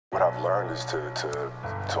what I've learned is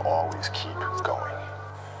to always keep going.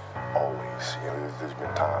 Always. You know, there's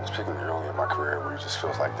been times, particularly early in my career, where it just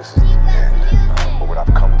feels like this is the end. But what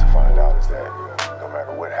I've come to find out is that, you know, no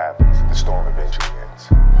matter what happens, the storm eventually ends.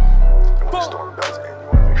 And when the storm does end, you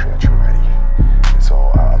want to make sure that you're ready. And so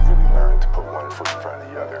I've really learned to put one foot in front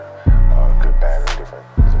of the other, good, bad, or indifferent.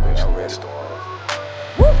 Because eventually that storm.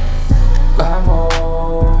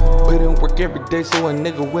 Put in work every day so a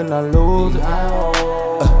nigga win or lose it.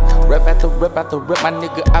 Rep after rep after rep, my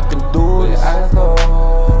nigga, I can do this.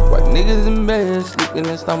 White niggas in bed, sleeping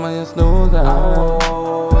and stomach and snoozing.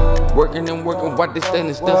 Working and working, while they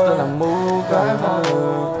standing still I move.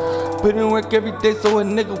 Put in work every day so a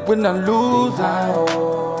nigga win or lose it.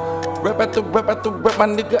 Rep after rep after rep, my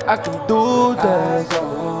nigga, I can do this.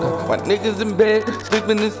 White niggas in bed,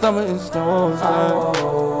 sleeping in stomach and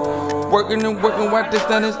snoozing. Working and working, while they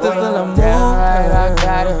standing still I move. Damn right, I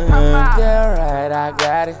got it. Damn right, I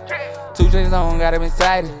got it. 2 chains on, got him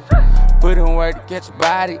excited. Put in work to catch a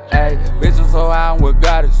body. Ayy, bitch, I'm so high, I'm with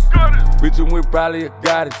goddess. Bitch, I'm with probably a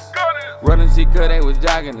goddess. Running shit cause they was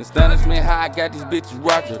jogging. Astonishment how I got these bitches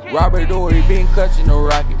rocking. Robert Dory been clutching no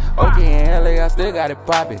rocket. Okay, in LA, I still got it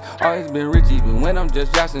popping. Always been rich even when I'm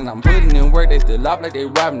just joshing. I'm putting in work, they still off like they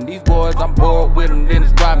robbing. These boys, I'm bored with them, then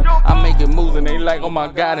it's robbing. I'm making moves and they like, oh my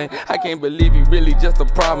god, and I can't believe it, really just a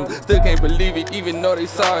problem. Still can't believe it, even though they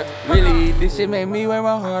saw it. Really, this shit made me wear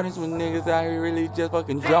my hardest when niggas out here really just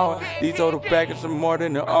fucking drawing. These total package are more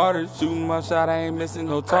than the artist. Shooting my shot, I ain't missing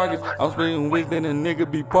no targets. I'm spitting wigs, then a nigga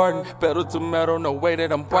be pardoned. Pedal to metal, no way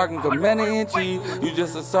that I'm parking. Commander in chief, you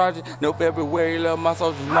just a sergeant. No February, love my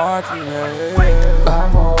soldiers marching.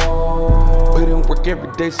 Put in work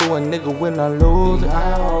every day so a nigga win or lose it.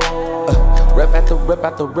 Rep after rep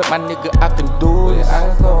after rep, my nigga, I can do this.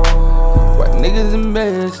 White niggas in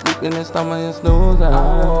bed, sleeping and stomach and snoozing.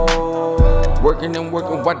 Working and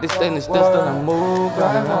working, while they standing still I move.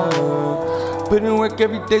 Put in work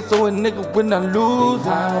every day so a nigga win or lose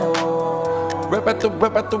it. Rep after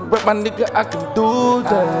rep after rep, my nigga, I can do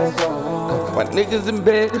this. My niggas in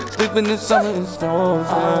bed, sleeping in summer and snow.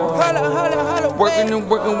 Working and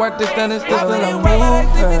working, while they standing still I move.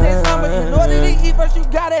 In order to eat first, you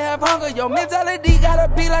gotta have hunger. Your mentality gotta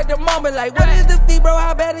be like the moment. Like, what is the fee, bro?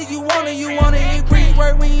 How bad is you want it? You wanna eat free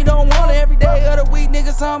work when you don't want it. Every day of the week,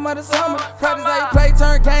 nigga, summer to summer. Practice how you play,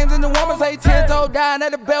 turn games into woman. Say 10 toes down,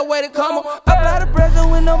 at the best way to come up. Apply the pressure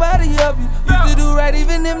when nobody help you. Used to do right,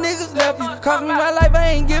 even them niggas left you. Cost me my life,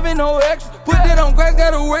 I ain't giving no extra. Put that on grass,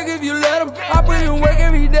 gotta work if you let them. I put in work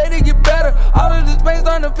every day to get better. All of this pain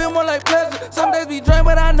starting to feel more like pleasure. Some days be drained,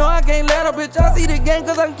 but I know I can't let up. Bitch, I see the game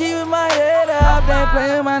cause I'm keeping my head up. They ain't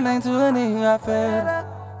playing my name to a nigga I fed.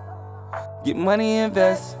 Get money,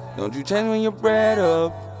 invest. Don't you change when you're bread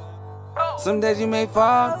up. Some days you may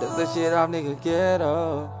fall, dust that shit off, nigga, get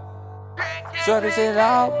up. Short this shit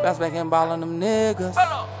out, bounce back and ball on them niggas.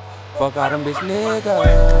 Fuck all them bitch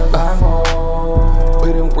niggas.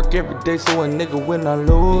 Put in work every day so a nigga win or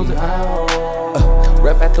lose it.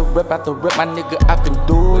 Rep after rep after rep, my nigga, I can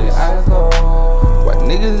do this. White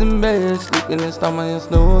niggas in bed, sleeping in stomach and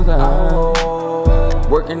snoozing.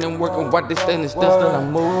 Working and working, while they standing still I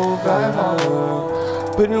move.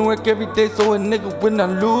 Put in work every day so a nigga win or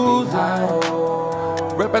lose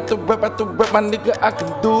it. Rep after rep after rep, my nigga, I can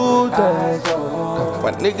do this.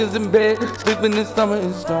 My niggas in bed, sleeping in summer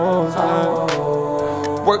and snow.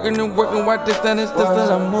 Working and working, while they standing still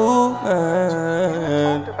I'm moving.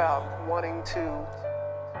 You talked about wanting to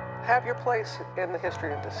have your place in the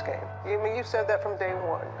history of this game. I mean, you said that from day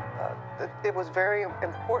one. It was very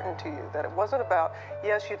important to you that it wasn't about,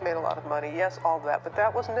 yes, you've made a lot of money, yes, all that, but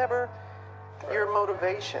that was never your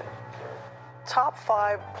motivation. Top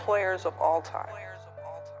 5 players of all time.